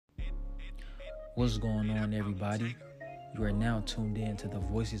What's going on, everybody? You are now tuned in to the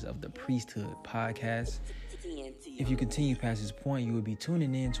Voices of the Priesthood podcast. If you continue past this point, you will be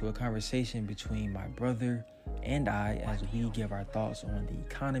tuning in to a conversation between my brother and I as we give our thoughts on the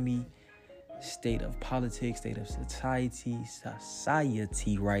economy, state of politics, state of society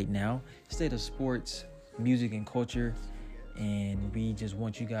right now, state of sports, music, and culture. And we just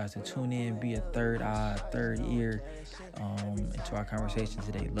want you guys to tune in, be a third eye, third ear into our conversation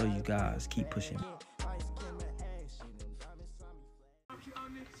today. Love you guys. Keep pushing.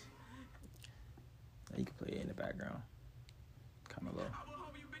 You can play it in the background. Kind of low.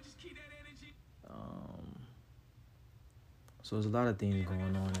 So there's a lot of things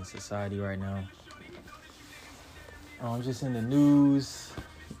going on in society right now. Just in the news.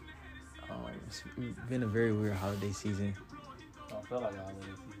 It's been a very weird holiday season. I don't feel like a holiday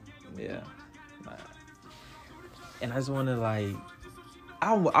season. Yeah. And I just want to,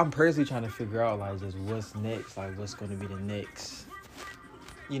 I'm personally trying to figure out, just what's next, what's going to be the next,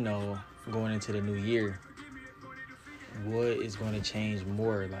 going into the new year. What is going to change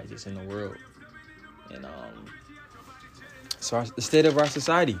more, just in the world. And, so the state of our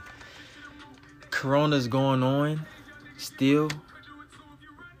society. Corona's going on still.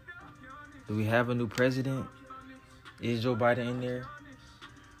 Do we have a new president? Is Joe Biden in there?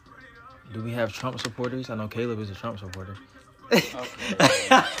 Do we have Trump supporters? I know Caleb is a Trump supporter. Okay.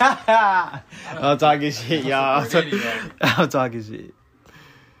 I'm talking shit, y'all. I'm talking shit.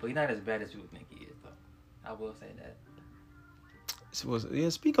 But he's not as bad as people think he is, though. I will say that. So,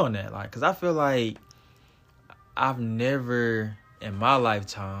 speak on that, because I feel like I've never in my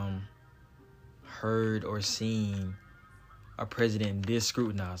lifetime heard or seen a president this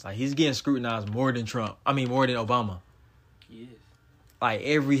scrutinized. He's getting scrutinized more than more than Obama. He is.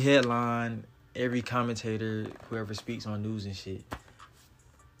 Every headline, every commentator, whoever speaks on news and shit,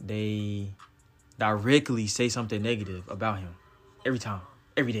 they directly say something negative about him. Every time.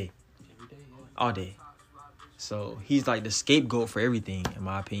 Every day. Every day, yeah. All day. So he's the scapegoat for everything, in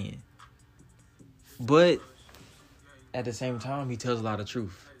my opinion. But at the same time, he tells a lot of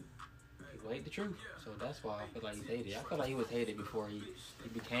truth. He hate the truth. So that's why I feel like he's hated. I feel like he was hated before he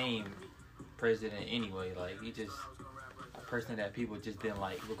became president anyway. He just a person that people just didn't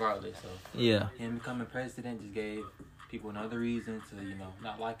like regardless. So yeah, him becoming president just gave people another reason to,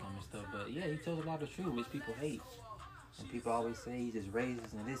 not like him and stuff. But yeah, he tells a lot of truth, which people hate. And people always say he's just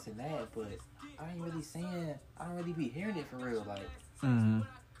racist and this and that, but I don't really be hearing it for real.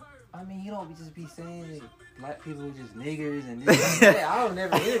 You don't just be saying black people are just niggers and this and that. I don't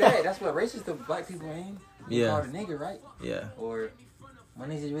never hear that. That's what racist to black people ain't. You call it a nigger, right? Yeah. Or when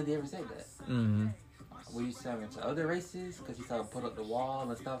did you really ever say that? Mm-hmm. Were you saying to other races because you started to put up the wall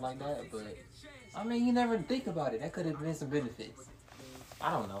and stuff like that? But you never think about it. That could have been some benefits.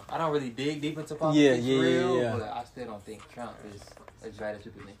 I don't know. I don't really dig deep into politics for real, but I still don't think Trump is as bad as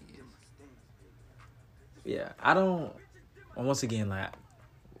people think he is. Yeah, I don't. Once again, I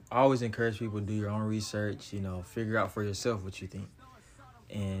always encourage people to do your own research, figure out for yourself what you think.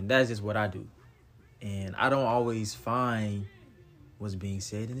 And that's just what I do. And I don't always find what's being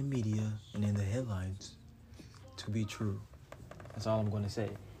said in the media and in the headlines to be true. That's all I'm going to say.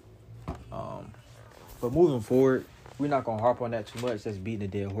 But moving forward, we're not going to harp on that too much. That's beating a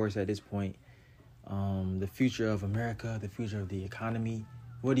dead horse at this point. The future of America, the future of the economy.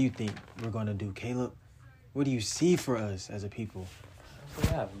 What do you think we're going to do, Caleb? What do you see for us as a people?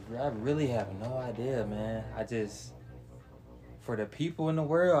 I really have no idea, man. For the people in the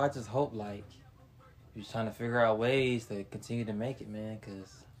world, I just hope, you're trying to figure out ways to continue to make it, man,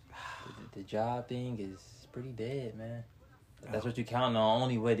 because the job thing is pretty dead, man. That's what you count on,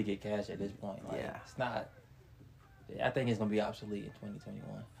 only way to get cash at this point. It's not, I think it's going to be obsolete in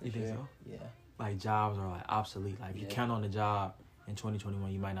 2021. You think so? Yeah. Jobs are, obsolete. If you count on the job in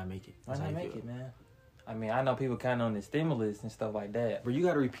 2021, you might not make it. Might not make it, man. I know people count on the stimulus and stuff like that. Bro, you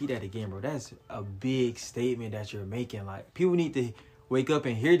got to repeat that again, bro. That's a big statement that you're making. people need to wake up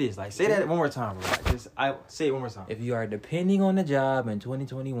and hear this. Say that one more time, bro. Say it one more time. If you are depending on the job in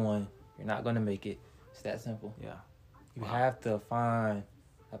 2021, you're not going to make it. It's that simple. Yeah. You have to find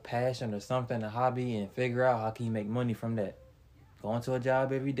a passion or something, a hobby, and figure out how can you make money from that. Going to a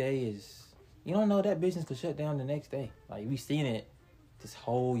job every day is... You don't know that business could shut down the next day. We've seen it this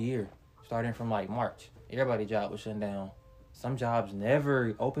whole year. Starting from March, everybody's job was shutting down. Some jobs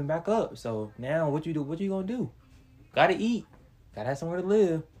never open back up. So now what you do? What you gonna do? Gotta eat. Gotta have somewhere to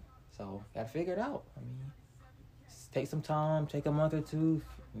live. So gotta figure it out. Take some time. Take a month or two.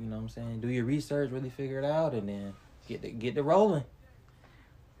 You know what I'm saying? Do your research. Really figure it out, and then get the rolling.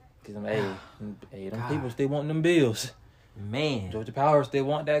 Cause them people still want them bills. Man, Georgia Power still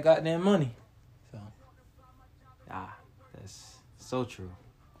want that goddamn money. That's so true.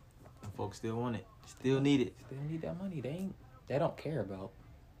 And folks still want it. Still need it. Still need that money. They don't care about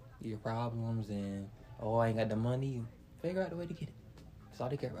your problems and, I ain't got the money. Figure out the way to get it. That's all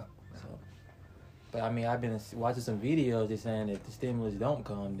they care about. So, but I mean, I've been watching some videos. They're saying that if the stimulus don't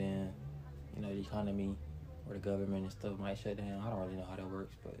come, then the economy or the government and stuff might shut down. I don't really know how that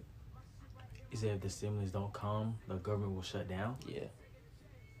works, but You said if the stimulus don't come, the government will shut down? Yeah.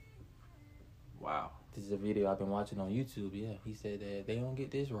 Wow. This is a video I've been watching on YouTube. Yeah, he said that if they don't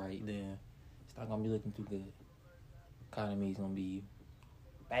get this right, then it's not going to be looking too good. Economy's going to be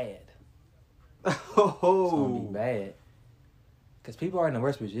bad. It's going to be bad. Because people are in a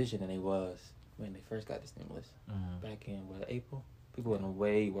worse position than they was when they first got the stimulus. Mm-hmm. Back in, April? People were in a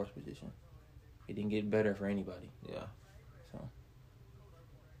way worse position. It didn't get better for anybody. Yeah. So,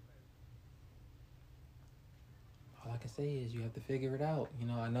 all I can say is you have to figure it out.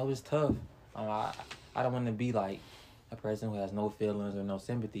 I know it's tough. I don't want to be like a person who has no feelings or no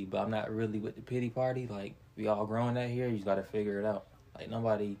sympathy, but I'm not really with the pity party. Like, we all grown out here. You just got to figure it out. Like,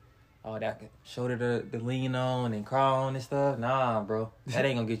 nobody, that shoulder to lean on and cry on and stuff. Nah, bro. That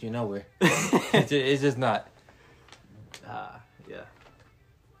ain't going to get you nowhere. It's just not. Yeah.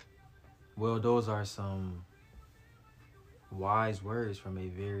 Well, those are some wise words from a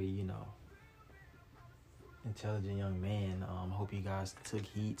very, intelligent young man. Hope you guys took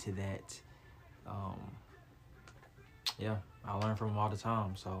heed to that. Yeah, I learn from him all the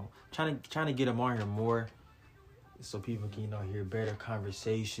time. So trying to get him on here more, so people can hear better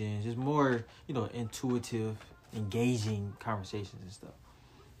conversations, just more intuitive, engaging conversations and stuff.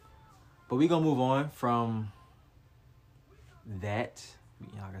 But we gonna move on from that.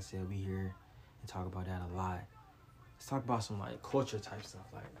 Like I said, we here and talk about that a lot. Let's talk about some culture type stuff,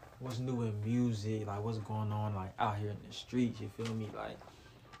 like what's new in music, like what's going on out here in the streets. You feel me? Like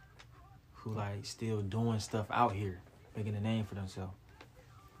who still doing stuff out here, making a name for themselves.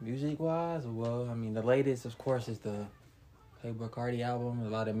 Music wise, well, I mean the latest, of course, is the Playboy Cardi album. A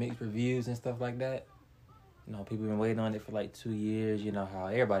lot of mixed reviews and stuff like that. People been waiting on it for 2 years. How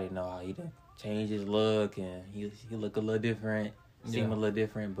everybody know how he done changed his look and he look a little different, seem a little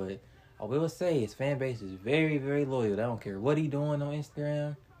different, but I will say his fan base is very, very loyal. They don't care what he doing on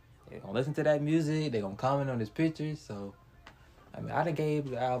Instagram. They gonna listen to that music. They gonna comment on his pictures. So, I mean, I done gave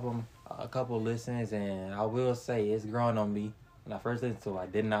the album a couple listens, and I will say it's grown on me. When I first listened to it, I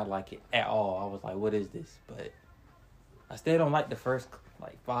did not like it at all. I was like, what is this? But I still don't like the first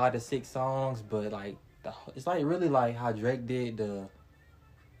 5 to 6 songs, but it's really like how Drake did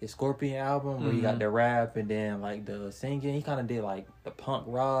his Scorpion album, where he got the rap and then the singing. He kind of did the punk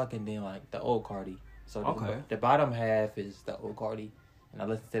rock and then the old Cardi. So the bottom half is the old Cardi. And I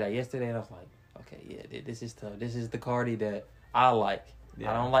listened to that yesterday and I was like, okay, yeah, this is tough. This is the Cardi that I like.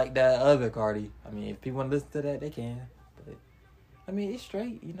 Yeah. I don't like that other Cardi. I mean, if people want to listen to that, they can. But I mean, it's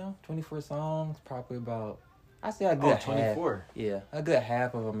straight, 24 songs, probably about, I say a good 24. half. Yeah, a good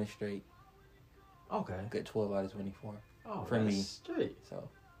half of them is straight. Okay. A good 12 out of 24. Oh, for me. Straight. So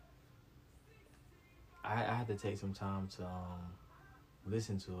I had to take some time to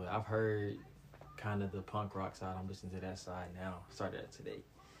listen to it. I've heard kind of the punk rock side. I'm listening to that side now. Started that today.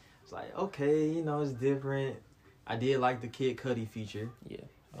 It's like, okay, it's different. I did like the Kid Cudi feature. Yeah.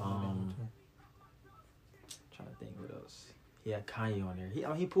 Trying to think what else. He had Kanye on there.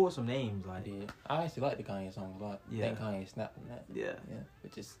 He pulled some names Yeah. I actually like the Kanye song a lot. Yeah. I think Kanye snapped on that. Yeah.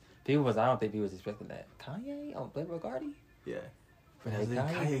 Which is I don't think people was expecting that. Kanye on Playboy Cardi? Yeah. But But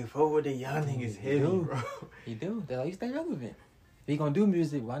Kanye forward the young niggas heavy, bro. He do. That's how you stay relevant. If he gonna do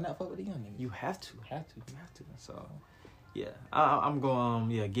music, why not fuck with the young niggas? You have to. You have to. So, yeah, I'm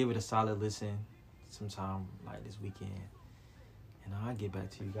going give it a solid listen sometime this weekend, and I'll get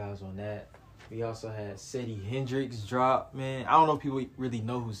back to you guys on that. We also had Sadie Hendrix drop, man. I don't know if people really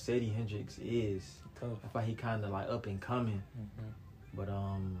know who Sadie Hendrix is. Tough. I thought he kind of up and coming, Mm-hmm. but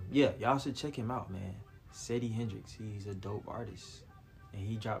yeah, y'all should check him out, man. Sadie Hendrix, he's a dope artist, and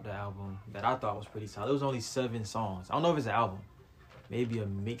he dropped the album that I thought was pretty solid. It was only 7 songs. I don't know if it's an album. Maybe a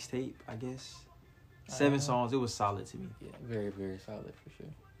mixtape, I guess. 7 songs. It was solid to me. Yeah, very, very solid for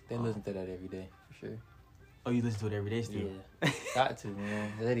sure. They listen to that every day for sure. Oh, you listen to it every day still? Yeah, got to,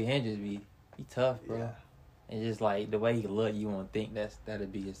 man. Sadie Hendrix be tough, bro. Yeah. And just the way he look, you won't think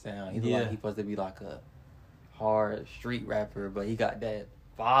that'd be his sound. He look like he supposed to be a hard street rapper, but he got that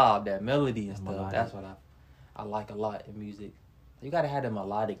vibe, that melody and stuff. Melodic. That's what I like a lot in music. You gotta have the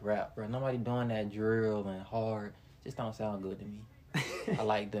melodic rap, bro. Nobody doing that drill and hard just don't sound good to me. I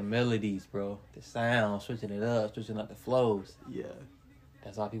like the melodies, bro. The sound, switching up the flows. Yeah.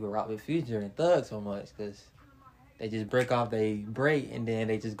 That's why people rock with Future and Thug so much, because they just break off they break and then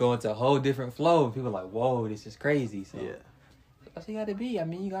they just go into a whole different flow. And people are like, whoa, this is crazy. So that's how you gotta be. I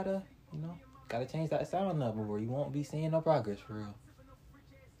mean, you gotta change that sound up or you won't be seeing no progress for real.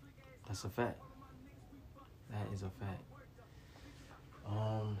 That's a fact. That is a fact.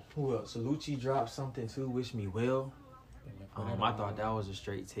 Who else? So Lucci dropped something too, Wish Me Well. I thought that was a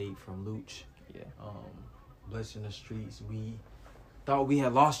straight take from Luch. Yeah. Blessing the Streets. We thought we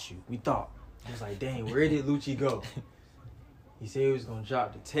had lost you. We thought. I was like, dang, where did Lucci go? He said he was gonna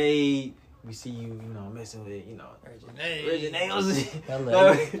drop the tape. We see you, messing with, Virgin Nails. That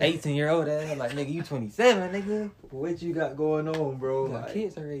little 18-year-old ass, like, nigga, you 27, nigga. What you got going on, bro? You got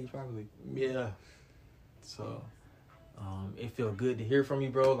kids her age, probably. Yeah. So, it feel good to hear from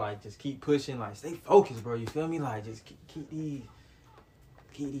you, bro. Like, just keep pushing. Like, stay focused, bro. You feel me? Like, just keep these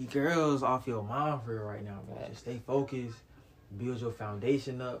girls off your mind for real right now, bro. Just stay focused. Build your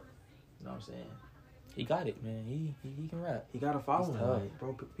foundation up. You know what I'm saying? He got it, man. He can rap. He got a following, like,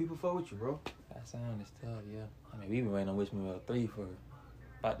 bro. People fuck with you, bro. That sound is tough, yeah. I mean, we been waiting on Wish Me Well 3 for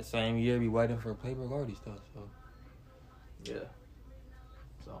about the same year we waiting for Playboy Cardi stuff, so. Yeah.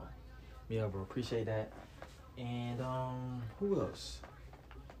 So, yeah, bro. Appreciate that. And, who else?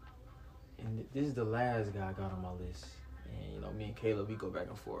 And this is the last guy I got on my list. And, me and Caleb, we go back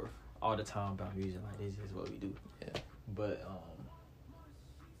and forth all the time about music. Like, this is what we do. Yeah. But,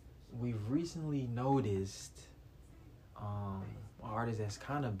 we've recently noticed an artist that's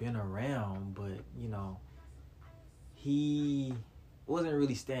kind of been around, but, he wasn't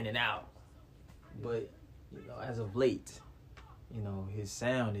really standing out. But, as of late, his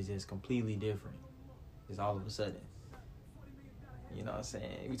sound is just completely different. Just all of a sudden. You know what I'm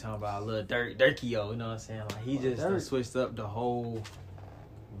saying? We talking about a little Durkio, you know what I'm saying? Like, he just done switched up the whole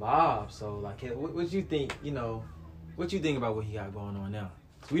vibe. So, like, what you think, what you think about what he got going on now?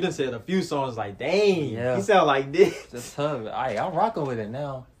 We done said a few songs like, dang, he sound like this. That's tough. I'm rocking with it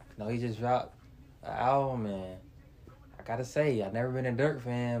now. He just dropped an album, and I gotta say, I've never been a Dirk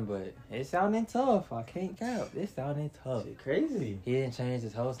fan, but it sounding tough. I can't count. It sounding tough. Shit crazy. He didn't change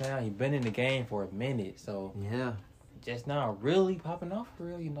his whole sound. He been in the game for a minute, so yeah. Just now really popping off for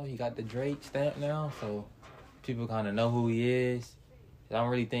real. He got the Drake stamp now, so people kind of know who he is. I don't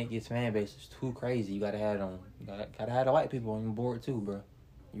really think his fan base is too crazy. You gotta have the white people on your board too, bro.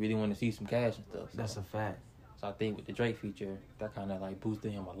 You really want to see some cash and stuff. So. That's a fact. So I think with the Drake feature, that kind of like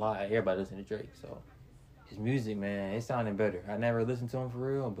boosted him a lot. Everybody listen to Drake, so his music, man, it sounded better. I never listened to him for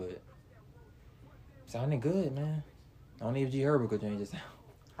real, but it sounded good, man. Only if G Herbo could change his sound.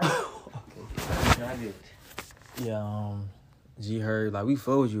 Okay, I did. Yeah, G Herb, like, we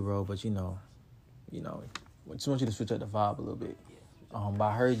followed you, bro, but we just want you to switch up the vibe a little bit. But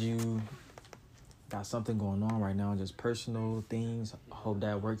I heard you got something going on right now, just personal things. I hope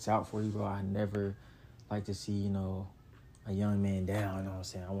that works out for you, bro. I never like to see, a young man down, you know what I'm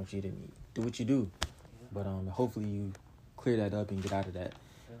saying? I want you to do what you do. But hopefully you clear that up and get out of that.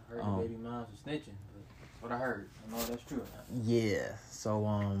 I heard the baby moms was snitching, but that's what I heard. I know that's true. Yeah.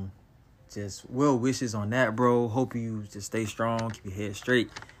 So just well wishes on that, bro. Hope you just stay strong, keep your head straight.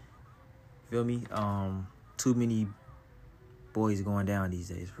 Feel me? Too many boys going down these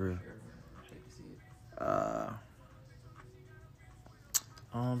days, for real.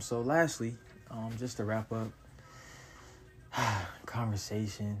 So lastly, just to wrap up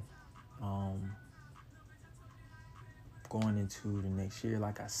conversation, going into the next year,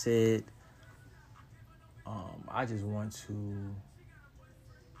 like I said, I just want to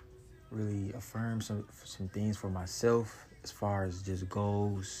really affirm some things for myself as far as just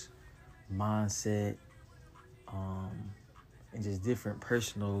goals, mindset, and just different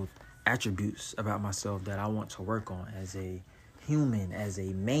personal attributes about myself that I want to work on as a human, as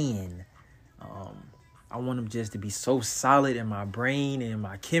a man. I want them just to be so solid in my brain and in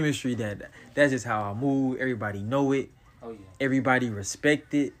my chemistry that's just how I move. Everybody know it. Oh yeah. Everybody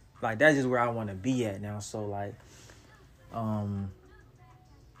respect it. Like, that's just where I want to be at now. So, like, I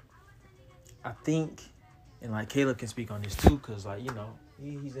think, and like Caleb can speak on this too, because, like,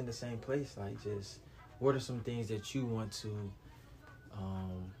 he's in the same place. Like, just what are some things that you want to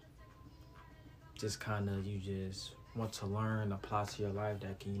just kind of, you just want to learn, apply to your life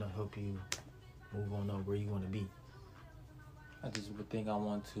that can, help you move on up where you want to be? I just would think I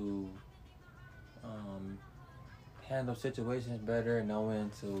want to handle situations better, knowing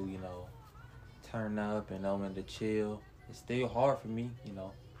to, turn up and knowing to chill. It's still hard for me,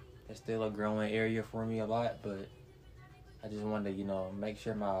 It's still a growing area for me a lot, but I just want to, make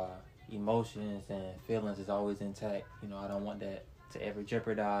sure my emotions and feelings is always intact. I don't want that to ever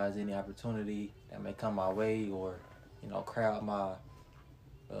jeopardize any opportunity that may come my way or, crowd my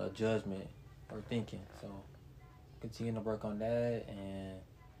judgment or thinking. So continue to work on that. And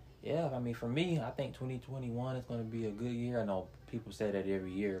yeah, I mean, for me, I think 2021 is going to be a good year. I know people say that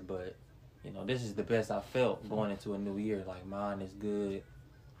every year, but you know, this is the best I felt going into a new year. Like, mine is good,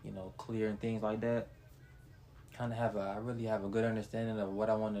 you know, clear and things like that. I really have a good understanding of what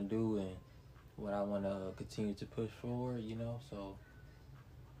I want to do and what I want to continue to push forward, you know. So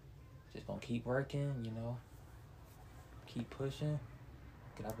just gonna keep working, you know, keep pushing,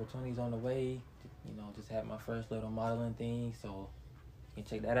 get opportunities on the way, you know. Just had my first little modeling thing, so you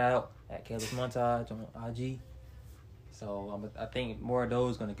can check that out at Calebsmontage on IG. So I think more of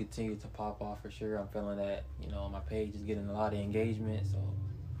those going to continue to pop off for sure. I'm feeling that, you know, my page is getting a lot of engagement. So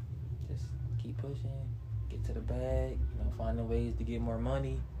just keep pushing, get to the bag, you know, finding ways to get more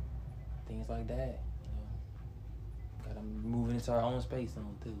money, things like that. You know, got to move into our own space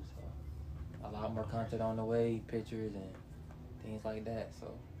soon too. So a lot more content on the way, pictures and things like that.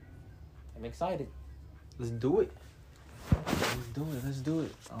 So I'm excited. Let's do it. Let's do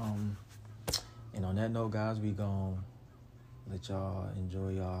it. And on that note, guys, we gonna let y'all enjoy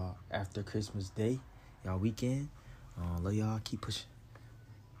y'all after Christmas Day, y'all weekend. Love y'all. Keep pushing.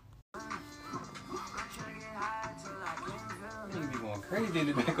 You be going crazy in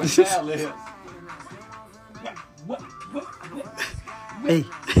the back on child live. What? Hey.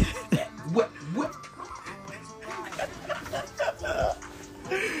 What?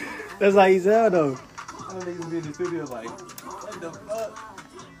 That's how you sound though. I don't think he'll be in the studio like, what the fuck?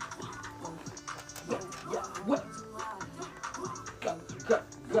 What?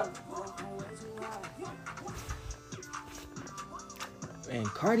 Go. And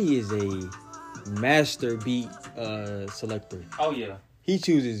Cardi is a master beat selector. Oh yeah. He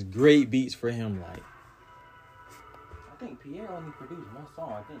chooses great beats for him. Like, I think Pierre only produced one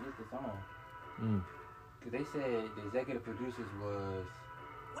song. I think it's the song. Cause they said the executive producers was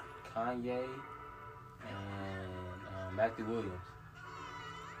Kanye and Matthew Williams.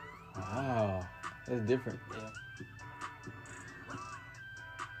 Wow, that's different. Yeah.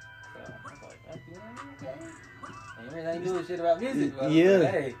 So I was like, Matthew Williams, okay. And really ain't doing shit about music, but yeah.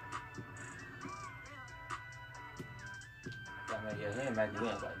 But, hey. I mean, yeah, him and Matthew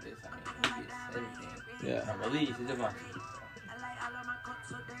Williams like this. I mean, he gets everything. Yeah. I release is a bunch of it.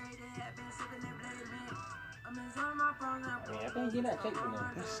 I mean, I think he not checking them.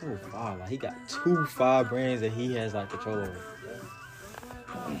 That's so far. Like, he got 2 fire brands that he has like control over.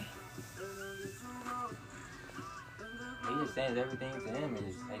 He just sends everything to him and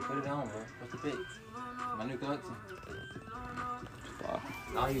just, hey, put it on, bro. What's the pick? My new collection. Wow.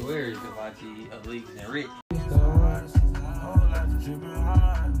 All he wears is Devontae, Aleek, and Rich.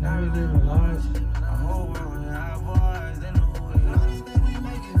 Now we living large.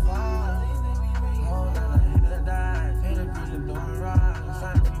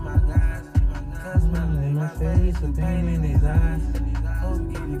 Face with pain in his eyes. Hope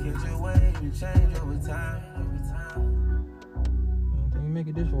you get your way and change over time. I don't think you make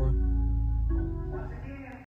it this far.